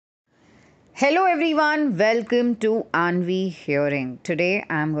Hello everyone, welcome to Aanvii Hearing. Today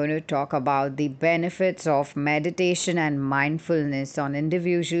I'm going to talk about the benefits of meditation and mindfulness on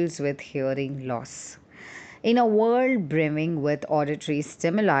individuals with hearing loss. In a world brimming with auditory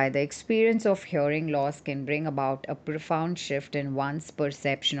stimuli, the experience of hearing loss can bring about a profound shift in one's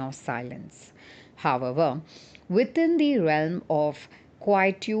perception of silence. However, within the realm of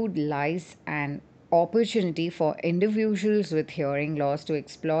quietude lies an opportunity for individuals with hearing loss to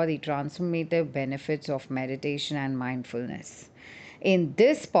explore the transformative benefits of meditation and mindfulness. In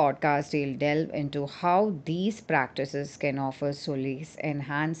this podcast, we'll delve into how these practices can offer solace,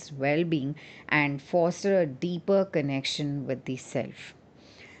 enhance well being, and foster a deeper connection with the self.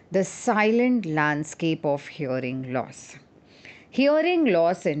 The silent landscape of hearing loss. Hearing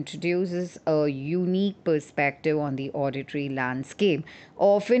loss introduces a unique perspective on the auditory landscape,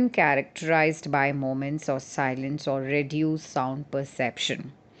 often characterized by moments of silence or reduced sound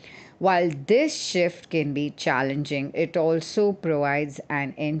perception. While this shift can be challenging, it also provides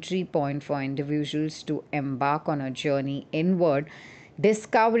an entry point for individuals to embark on a journey inward,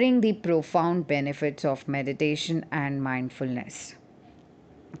 discovering the profound benefits of meditation and mindfulness.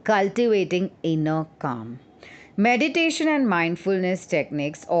 Cultivating inner calm. Meditation and mindfulness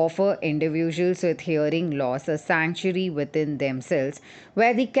techniques offer individuals with hearing loss a sanctuary within themselves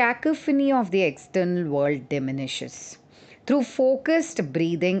where the cacophony of the external world diminishes. Through focused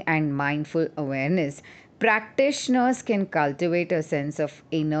breathing and mindful awareness, practitioners can cultivate a sense of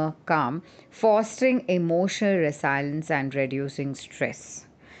inner calm, fostering emotional resilience and reducing stress.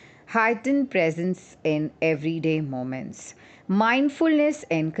 Heightened presence in everyday moments. Mindfulness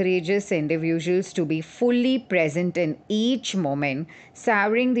encourages individuals to be fully present in each moment,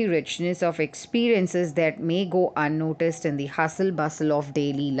 savoring the richness of experiences that may go unnoticed in the hustle bustle of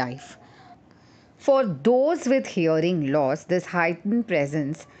daily life. For those with hearing loss, this heightened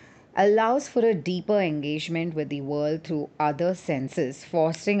presence allows for a deeper engagement with the world through other senses,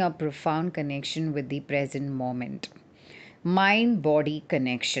 fostering a profound connection with the present moment. Mind body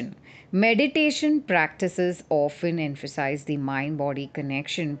connection. Meditation practices often emphasize the mind body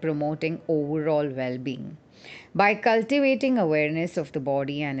connection, promoting overall well being. By cultivating awareness of the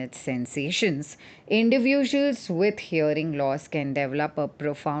body and its sensations, individuals with hearing loss can develop a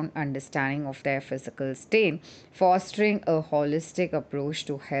profound understanding of their physical state, fostering a holistic approach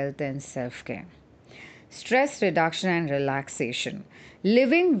to health and self care. Stress reduction and relaxation.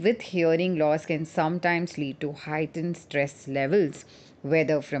 Living with hearing loss can sometimes lead to heightened stress levels,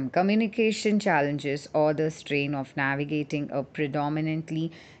 whether from communication challenges or the strain of navigating a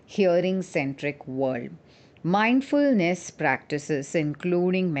predominantly hearing centric world. Mindfulness practices,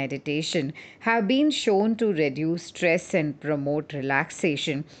 including meditation, have been shown to reduce stress and promote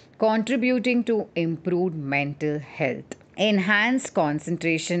relaxation, contributing to improved mental health. Enhance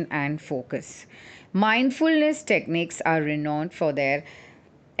concentration and focus. Mindfulness techniques are renowned for their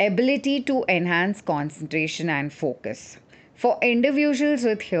ability to enhance concentration and focus. For individuals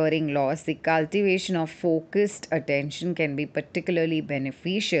with hearing loss, the cultivation of focused attention can be particularly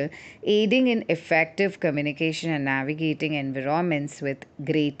beneficial, aiding in effective communication and navigating environments with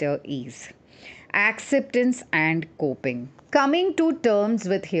greater ease. Acceptance and coping. Coming to terms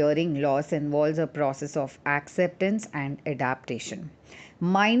with hearing loss involves a process of acceptance and adaptation.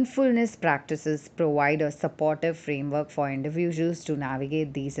 Mindfulness practices provide a supportive framework for individuals to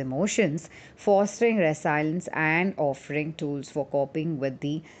navigate these emotions, fostering resilience and offering tools for coping with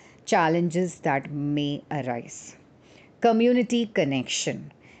the challenges that may arise. Community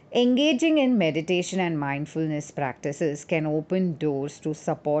connection. Engaging in meditation and mindfulness practices can open doors to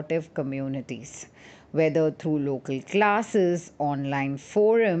supportive communities, whether through local classes, online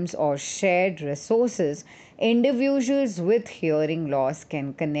forums, or shared resources. Individuals with hearing loss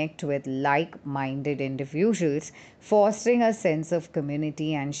can connect with like minded individuals, fostering a sense of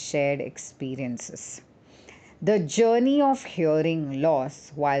community and shared experiences. The journey of hearing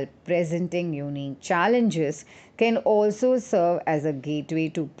loss, while presenting unique challenges, can also serve as a gateway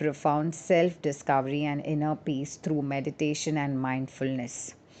to profound self discovery and inner peace through meditation and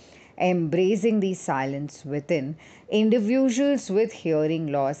mindfulness. Embracing the silence within, individuals with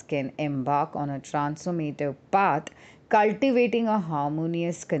hearing loss can embark on a transformative path, cultivating a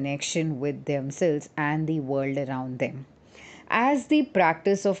harmonious connection with themselves and the world around them. As the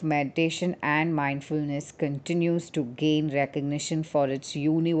practice of meditation and mindfulness continues to gain recognition for its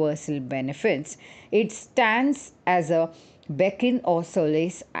universal benefits, it stands as a beacon of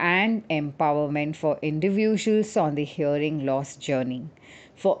solace and empowerment for individuals on the hearing loss journey.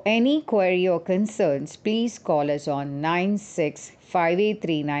 For any query or concerns, please call us on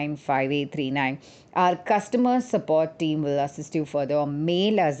 9658395839. Our customer support team will assist you further, or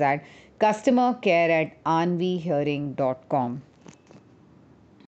mail us at customer care@aanvihearing.com.